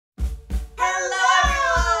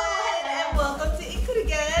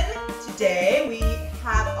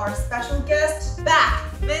special guest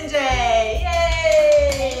back, 민재!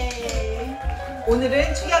 예이!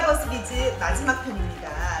 오늘은 축약어 시리즈 마지막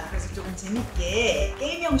편입니다. 그래서 조금 재밌게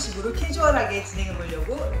게임 형식으로 캐주얼하게 진행해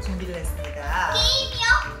보려고 준비를 했습니다. 게임이요?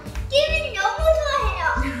 게임을 너무 좋아해요.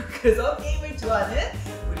 그래서 게임을 좋아하는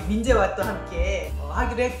우리 민재와 또 함께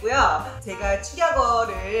하기로 했고요. 제가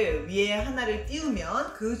축약어를 위에 하나를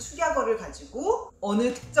띄우면 그 축약어를 가지고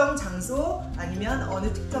어느 특정 장소 아니면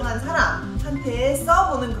어느 특정한 사람한테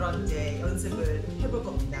써보는 그런 이제 연습을 해볼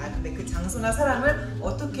겁니다. 근데 그 장소나 사람을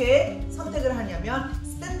어떻게 선택을 하냐면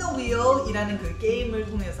Spin the Wheel이라는 그 게임을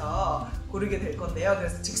통해서 고르게 될 건데요.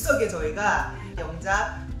 그래서 즉석에 저희가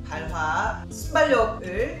영작, 발화,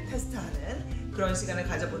 순발력을 테스트하는 그런 시간을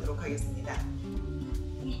가져보도록 하겠습니다.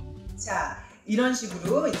 자, 이런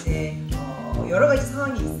식으로 이제 여러 가지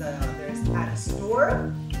상황이 있어요. There's at a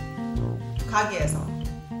store, 가게에서.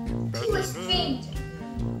 To a stranger.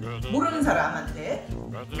 모르는 사람한테.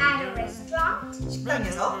 At a restaurant.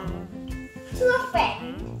 식당에서. To a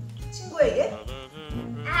friend. 친구에게.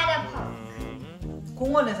 At a park.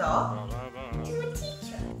 공원에서. To a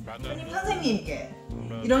teacher. 아니 선생님께.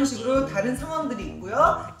 이런 식으로 다른 상황들이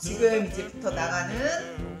있고요. 지금 이제부터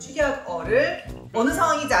나가는 축약어를 어느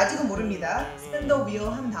상황인지 아직은 모릅니다. Spin the wheel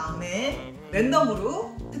한 다음에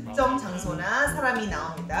랜덤으로 특정 장소나 사람이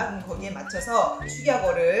나옵니다. 그럼 거기에 맞춰서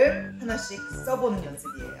축약어를 하나씩 써보는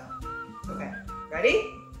연습이에요. Okay, ready?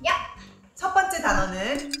 Yep. 첫 번째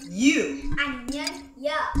단어는 you. 아니면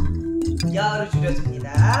여. 여를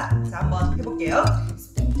줄여줍니다. 자, 한번 해볼게요.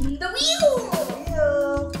 Spin the wheel.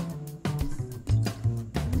 wheel.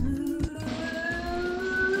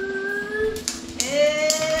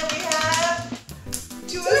 And we have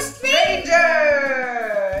to a stranger.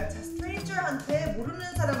 자, stranger한테 모르는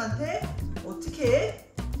사람한테 어떻게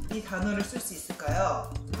이 단어를 쓸 수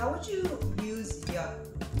있을까요? How would you use yeah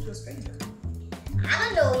to a stranger? I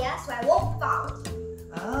don't know yet, so I won't follow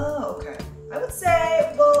you. Oh, okay. I would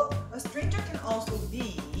say, well, a stranger can also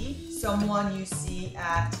be someone you see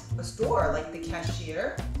at a store, like the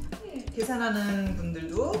cashier. 계산하는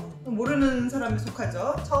분들도 모르는 사람에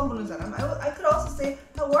속하죠. 처음 보는 사람. I could also say,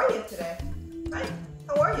 how are you today? Hi,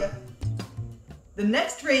 how are you? The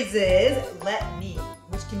next phrase is let me,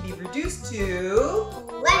 which can be reduced to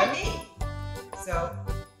let me. So,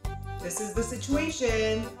 this is the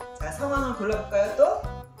situation. 자, 상황을 골라볼까요 또?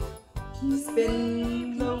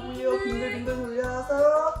 Spin the wheel, 빙글빙글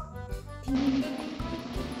돌려서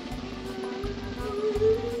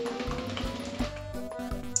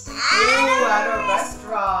at a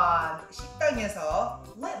restaurant. 식당에서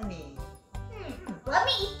let me. Let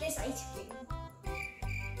me eat this ice cream.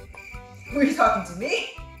 Were you talking to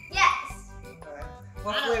me? Yes. Okay.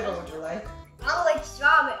 What flavor would you like? I like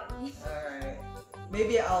strawberry. Alright.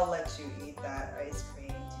 Maybe I'll let you eat that ice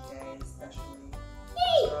cream today, especially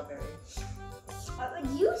Yay! strawberry. What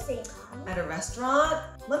would you say, Mom? At a restaurant,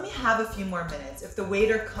 let me have a few more minutes. If the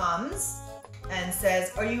waiter comes and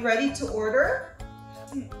says, are you ready to order?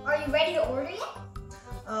 Are you ready to order yet?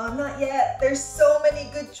 Not yet. There's so many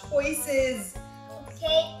good choices.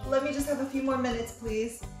 Okay. Let me just have a few more minutes,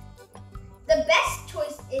 please. The best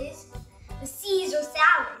choice is the Caesar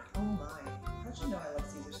salad. Oh my. How'd you know I love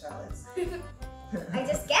Caesar salads? I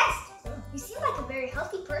just guessed. You seem like a very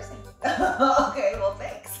healthy person. Okay, well,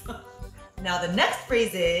 thanks. Now the next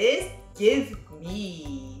phrase is give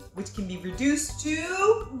me, which can be reduced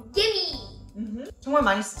to Gimme. 정말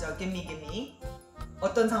많이 쓰죠. give me, give me.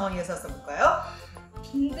 어떤 상황에서 써볼까요?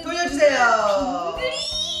 빙글이. 돌려주세요.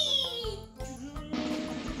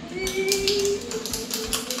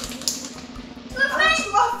 To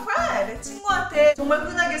a friend. 친구한테 정말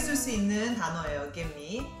흔하게 쓸 수 있는 단어예요. give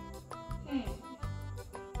me.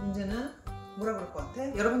 문제는 뭐라 그럴 것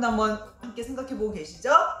같아? 여러분도 한번 함께 생각해보고 계시죠?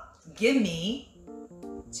 give me.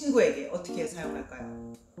 친구에게 어떻게 사용할까요?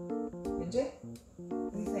 문제?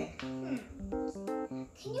 What do you think?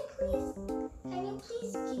 Can you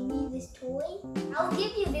please give me this toy? I'll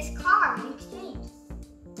give you this car in exchange.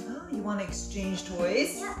 Oh, you want to exchange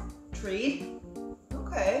toys? Yeah. Trade?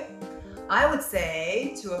 Okay. I would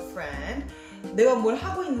say to a friend, 내가 뭘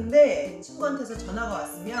하고 있는데 친구한테서 전화가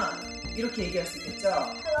왔으면 이렇게 얘기할 수 있겠죠?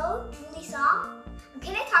 Hello, Julie Song.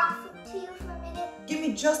 Can I talk to you for a minute? Give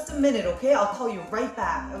me just a minute, okay? I'll call you right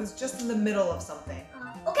back. I was just in the middle of something.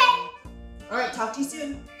 Okay. All right, talk to you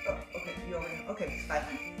soon. Oh, okay, you over here. Okay, bye.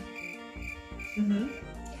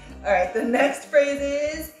 All right, the next phrase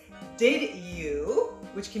is did you,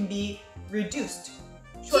 which can be reduced,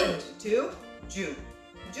 shortened to ju.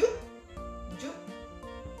 Ju? Ju?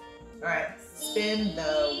 All right, spin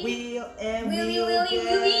the wheel and Wheel, we'll wheel, get...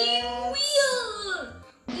 wheel,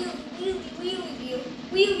 wheel, wheel, wheel, wheel, wheel,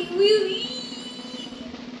 wheel, wheel, wheel.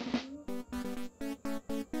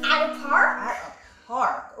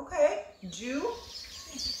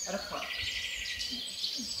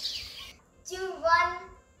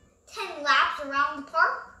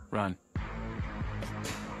 Run.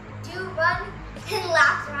 Do you run 10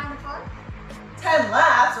 laps around the park? 10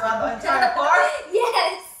 laps around the entire park?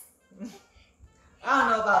 Yes. I don't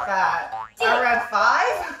know about that. Dude. I ran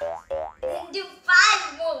 5? Then do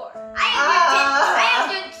 5 more. I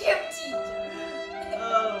am your gym teacher.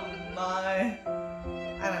 Oh my.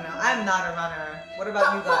 I don't know. I'm not a runner. What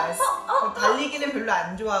about you guys? 저 달리기는 별로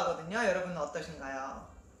안 좋아하거든요. 여러분은 어떠신가요?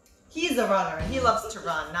 He's a runner. He loves to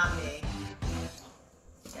run, not me.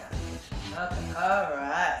 Yeah. Okay.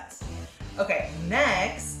 Alright. Okay,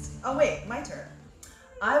 next. Oh wait, my turn.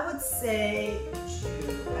 I would say to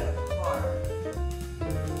at a park.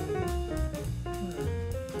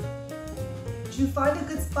 Did you find a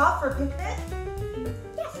good spot for a picnic?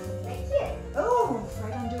 Yes, right here. Oh,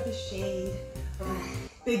 right under the shade of a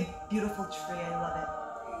big, beautiful tree. I love it.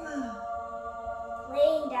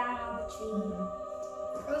 Laying down on the tree.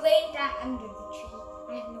 Or laying down under the tree.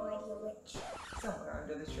 I have no idea which. Somewhere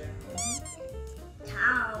under the tree.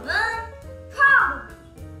 다음은 probably.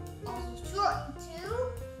 Also shortened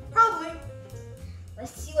to Probably.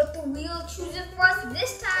 let's see what the wheel chooses for us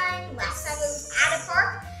this time. Last time it was at a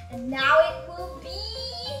park, and now it will be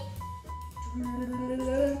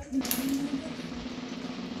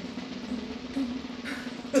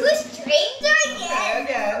to a stranger again.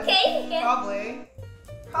 Again. Okay, again. Probably.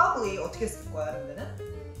 Probably 어떻게 쓸 거야, 근데는?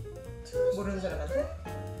 To a 모르는 사람한테?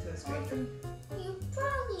 To a stranger. You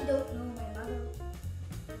probably don't know my mother.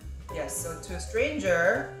 Yes, so to a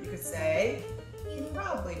stranger, you could say, you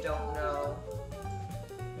probably don't know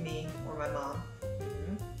me or my mom.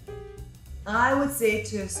 I would say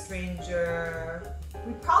to a stranger,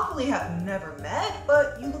 we probably have never met,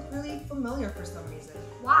 but you look really familiar for some reason.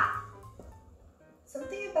 Why?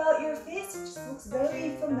 Something about your face just looks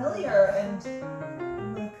very familiar, and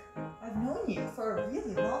I'm like, I've known you for a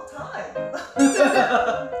really long time.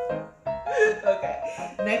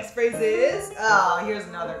 Okay, next phrase is, here's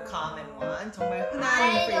another common one. 정말 흔한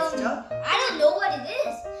phrase. I don't know what it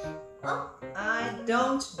is. Oh, I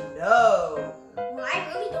don't know. well, I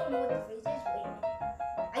really don't know what the phrase is. Wait a minute.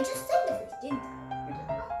 I just said the phrase, didn't I? You did.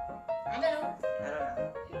 I don't know. I don't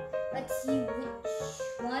know. Let's see which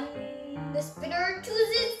one the spinner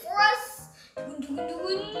chooses for us.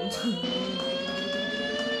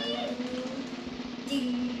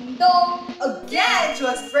 Ding dong. Again, to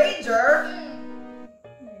a stranger.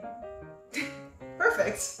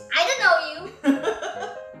 Perfect. I don't know you.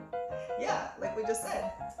 Yeah, like we just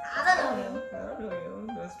said. I don't know you. I don't know you.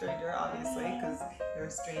 To a stranger, obviously, because you're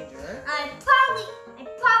a stranger. I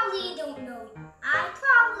probably don't know you. I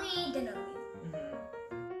probably don't know you.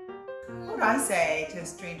 What would I say to a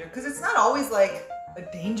stranger? Because it's not always like a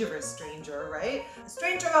dangerous stranger, right?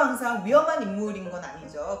 Stranger가 항상 위험한 인물인 건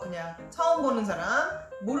아니죠. 그냥 처음 보는 사람,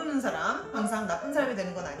 모르는 사람, 항상 나쁜 사람이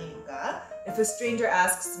되는 건 아니니까. If a stranger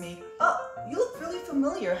asks me, oh, you look really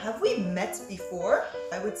familiar. Have we met before?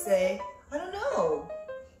 I would say, I don't know.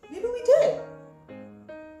 Maybe we did.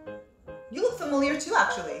 You look familiar too,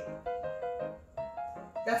 actually.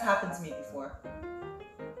 That's happened to me before.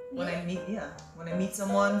 When I meet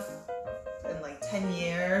someone in like 10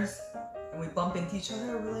 years and we bump into each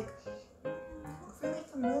other, we're like, look really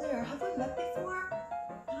familiar. Have we met before?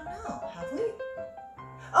 I don't know. Have we?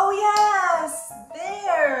 Oh yes!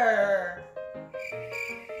 There!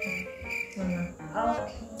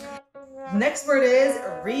 Next word is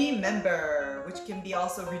remember, which can be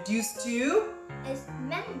also reduced to It's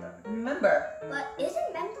member. remember. But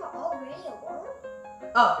isn't member already a word?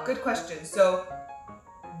 Oh, good question. So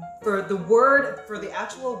for the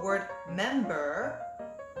actual word member,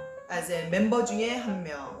 as in member 중에 한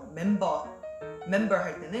명, member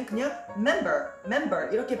할 때는 그냥 member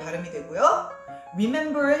이렇게 발음이 되고요.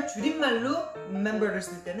 remember의 줄임말로 remember를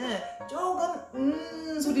쓸 때는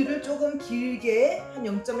조금 소리를 조금 길게 한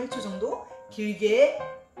 0.1초 정도 길게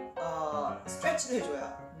stretch를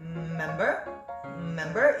해줘요.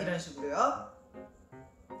 member 이런 식으로요.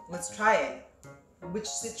 Let's try it. Which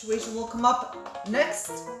situation will come up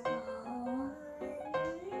next?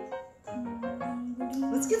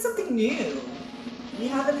 Let's get something new. We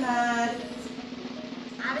haven't had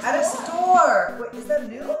at a store. Wait, is that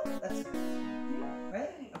new? That's new,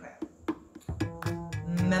 right? Okay.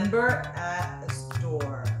 Member at a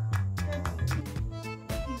store.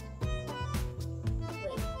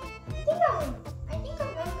 I think I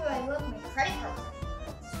remember I left my credit card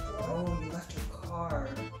at the store. Oh, you left your card.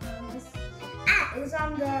 It was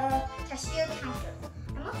on the cashier counter.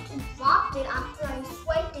 I must have dropped it after I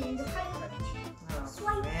swiped it in the credit card machine. Oh,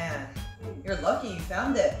 Swipe. man. You're lucky you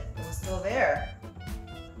found it. It was still there.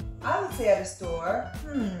 I would say at a store, I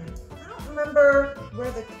don't remember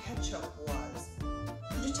where the ketchup was.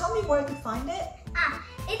 Could you tell me where I could find it?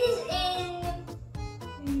 It is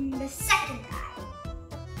in the second eye.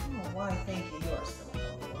 Oh, why? Thank you. You are so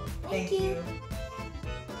helpful. Thank you.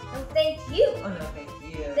 Oh, thank you. Oh, no, thank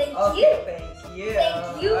you. Thank okay, you. Thank you.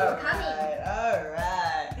 Thank you for All coming. right, all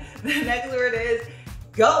right. The next word is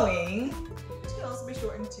going, which can also be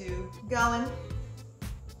shortened to going.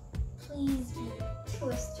 Please be to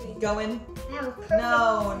a street. Going. I have a perfect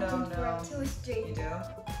No, sentence no, no. for to a street. You do?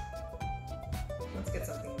 Let's get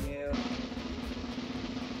something new.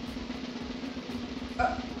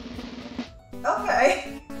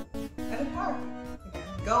 Okay. At a park. Okay.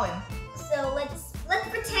 Going. So let's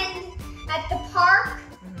pretend at the park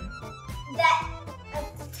that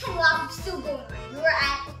 10 laps are still going on.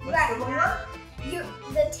 What's still going on?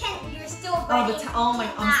 You're still Oh,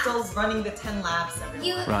 running. I'm still running the 10 laps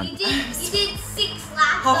everywhere. Run. You did 6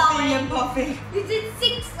 laps Puffy already. and puffy. You did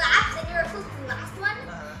 6 laps and you're supposed to be the last one.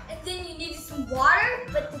 And then you needed some water,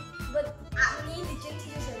 but me, the gym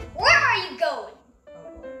teacher said, "Where are you going?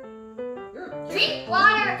 Drink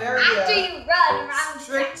water after you run around the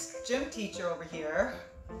track." Strict gym teacher over here.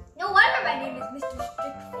 No wonder my name is Mr.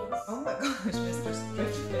 Strickface. Oh my gosh, Mr.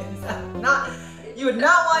 Strickface. You would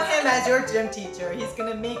not want him as your gym teacher. He's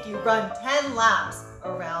gonna make you run 10 laps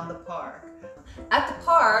around the park. At the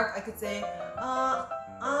park, I could say,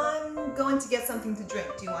 I'm going to get something to drink.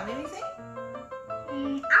 Do you want anything?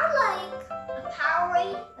 I like a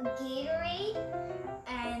Powerade, a Gatorade,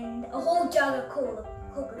 and a whole jug of Coca-Cola.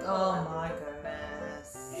 Oh my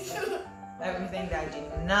goodness. Everything that I do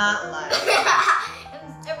not like.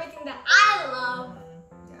 And everything that I love.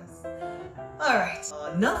 Yes. Alright.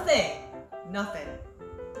 Nothing.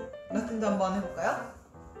 Nothing도 한번 해볼까요?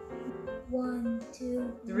 1,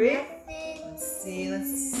 2, 3. nothing. Let's see.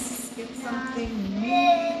 Let's get something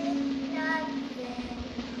new. Nothing.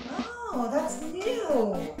 Oh, that's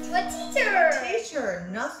new. To a teacher. Teacher,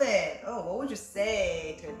 nothing. Oh, what would you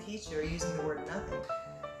say to a teacher using the word nothing?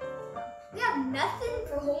 We have nothing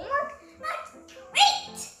for homework? That's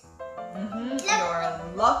great! You're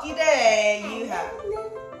a lucky day.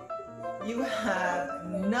 You have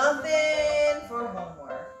nothing for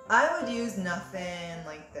homework. I would use nothing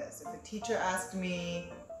like this. If a teacher asked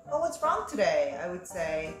me, "Oh, what's wrong today?" I would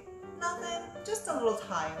say, "Nothing, just a little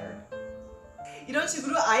tired." 이런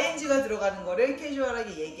식으로 ing가 들어가는 거를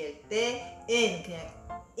캐주얼하게 얘기할 때 in 그냥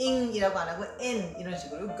ing이라고 안 하고 in 이런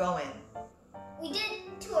식으로 going. We did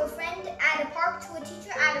to a friend, at a park, to a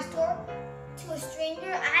teacher, at a store, to a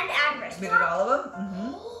stranger, and at a We restaurant. did all of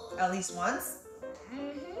them? At least once?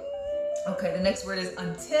 Okay, the next word is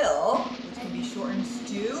until, which can be shortened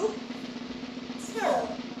to till.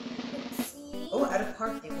 Let's see. Oh, at a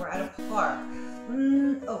park thing. We're at a park.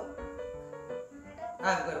 Oh.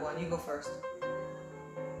 I have a good one. You go first.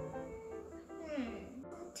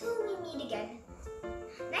 Until we meet again.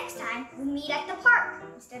 Next time, we'll meet at the park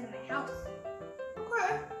instead of my house.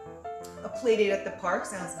 Okay. A play date at the park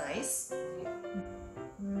sounds nice.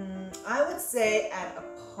 I would say at a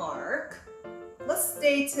park. Let's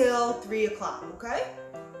stay till 3 o'clock, okay?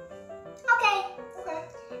 Okay. Okay.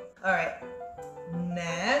 All right.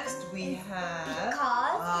 Next we have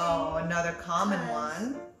Because. another common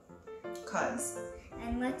one. Cause.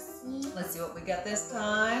 And let's see. Let's see what we get this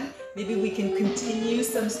time. Maybe we can continue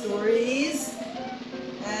some stories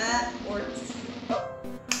at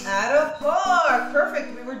a park.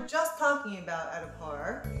 Perfect. We were just talking about at a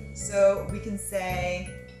park. So we can say.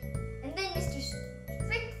 And then Mr.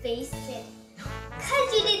 Strickface said, "Cause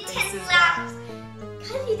you did 10 laps.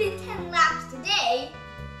 Cause you did 10 laps today.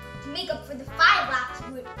 To make up for the 5 laps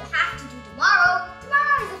you would have to do tomorrow.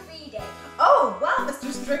 Tomorrow is a free day." Oh, wow, Mr.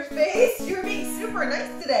 Strickface. You're being super nice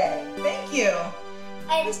today. Thank you.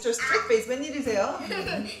 And Mr. Strickface, when you do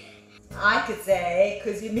I could say,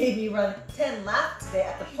 because you made me run 10 laps today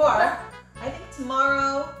at the park, I think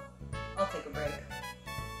tomorrow I'll take a break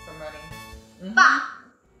from running. Bah.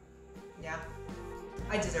 Yeah,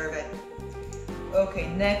 I deserve it. Okay,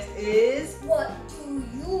 next is What do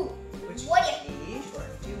you? which What can be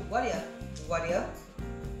short to what ya? What ya?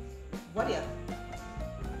 What ya?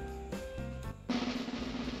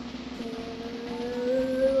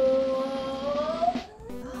 Oh,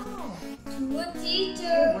 To a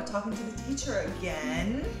teacher. we're talking to the teacher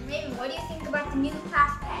again. Maybe what do you think about the new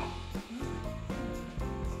class pet?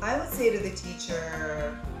 I would say to the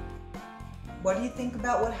teacher, what do you think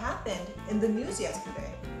about what happened in the news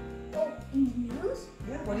yesterday? Oh, in the news?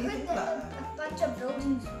 Yeah, what do you I think heard about that that? a bunch of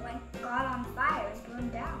buildings got on fire and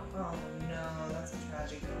burned down. Oh no, that's a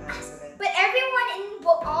tragic accident. But everyone in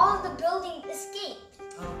all of the buildings escaped.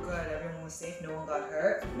 Oh good, everyone was safe, no one got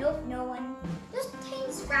hurt. Nope, no one. Just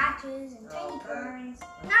tiny scratches and tiny Okay. burns.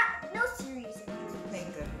 No serious injuries.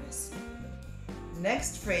 Thank goodness.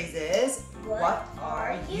 Next phrase is what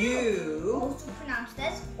are you? Also pronounced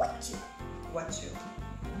as what you. What you?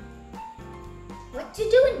 What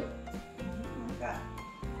you doing? Yeah.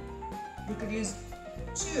 You could use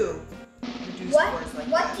to reduce What words like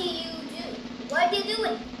what that. do you do? What are you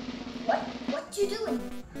doing? What you doing?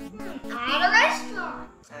 At a restaurant.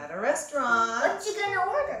 At a restaurant. What you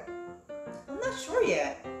gonna order? I'm not sure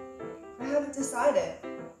yet. I haven't decided.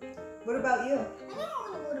 What about you? I think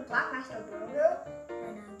I'm gonna go to Black Master Burger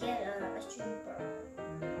and get a shrimp burger.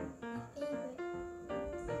 My favorite.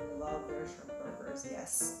 I love their shrimp burgers,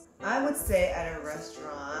 yes. I would say at a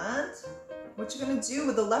restaurant. What you gonna do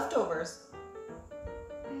with the leftovers?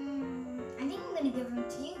 I think I'm gonna give them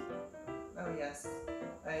to you. Oh yes,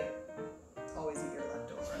 I always eat your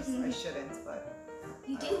leftovers. I shouldn't, but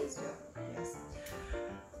You I do? always do. Yes.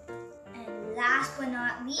 And last but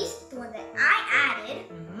not least, the one that I added.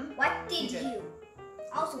 Mm-hmm. What did You did. you?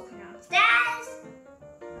 Also pronounced as.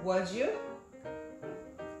 Would you?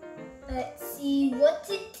 Let's see what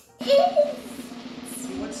it is.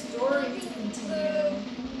 See what story to continue.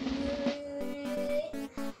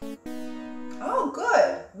 Oh,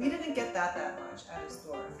 good. We didn't get that much at a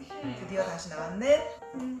store. 드디어 다시 나왔네.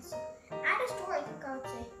 At a store, I think I would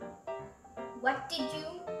say, what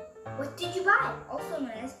did you buy? Also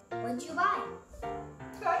known as, what did you buy?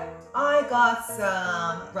 Okay. I got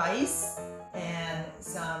some rice and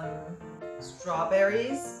some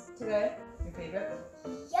strawberries today. Your favorite?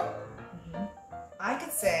 Yep. I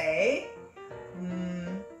could say,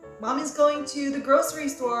 Mommy's going to the grocery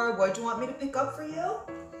store. What do you want me to pick up for you?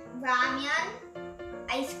 Ramen,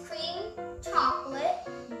 ice cream, chocolate,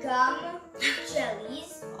 gum,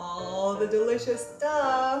 jellies, All the delicious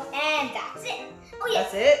stuff. and that's it. Oh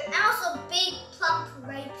yes, That's it? and also big plump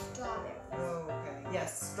ripe strawberries. Oh, okay.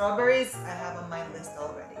 Yes, strawberries I have on my list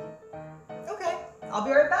already. Okay, I'll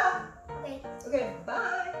be right back. Okay, Okay,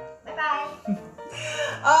 bye. bye bye.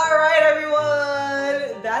 All right,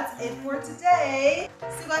 everyone. That's it for today.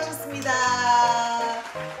 수고하셨습니다.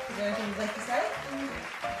 Is there anything you'd like to say?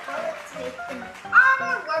 How to take an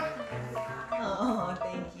honor working with you. Oh,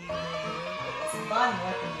 thank you. It was fun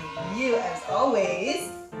working with you as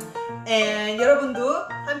always. And 여러분도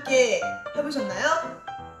함께 해보셨나요?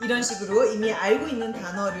 이런 식으로 이미 알고 있는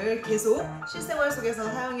단어를 계속 실생활 속에서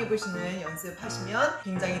사용해보시는 연습하시면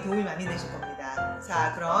굉장히 도움이 많이 되실 겁니다.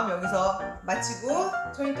 자, 그럼 여기서 마치고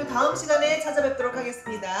저희 또 다음 시간에 찾아뵙도록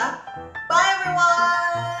하겠습니다. Bye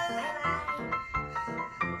everyone!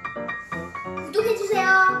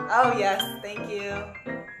 구독해주세요. Oh yes, thank you.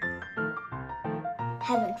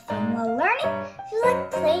 Having fun while learning feels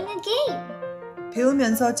like playing a game.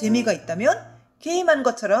 배우면서 재미가 있다면 게임하는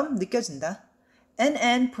것처럼 느껴진다.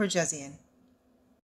 Porchezhiyan.